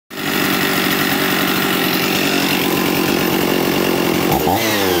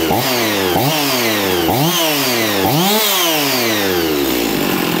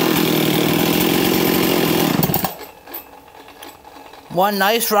One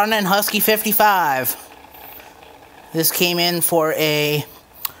nice running Husky 55. This came in for a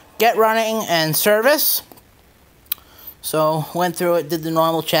get running and service. So went through it, did the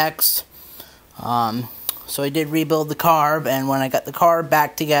normal checks. So I did rebuild the carb, and when I got the carb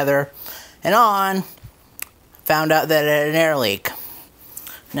back together and on, found out that it had an air leak.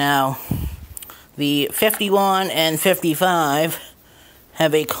 Now, the 51 and 55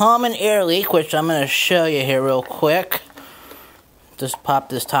 have a common air leak, which I'm going to show you here real quick. Just pop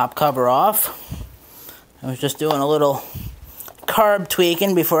this top cover off. I was just doing a little carb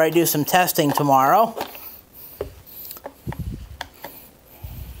tweaking before I do some testing tomorrow.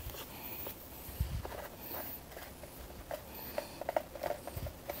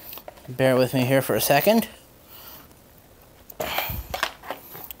 Bear with me here for a second.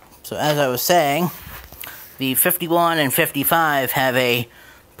 So as I was saying, the 51 and 55 have a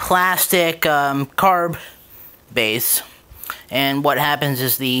plastic carb base, and what happens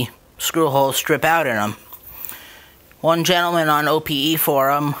is the screw holes strip out in them. One gentleman on OPE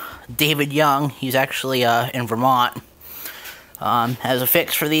forum, David Young, he's actually in Vermont, has a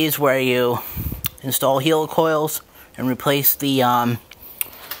fix for these where you install helicoils and replace the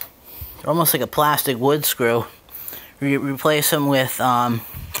almost like a plastic wood screw. Replace them with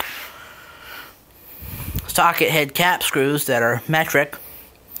socket head cap screws that are metric,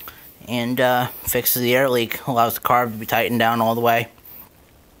 and fixes the air leak, allows the carb to be tightened down all the way.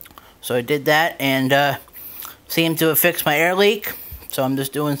 So I did that, and seemed to have fixed my air leak. So I'm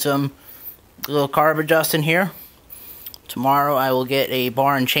just doing some little carb adjusting here. Tomorrow I will get a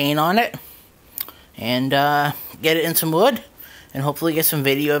bar and chain on it, and get it in some wood, and hopefully get some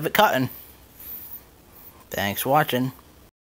video of it cutting. Thanks for watching.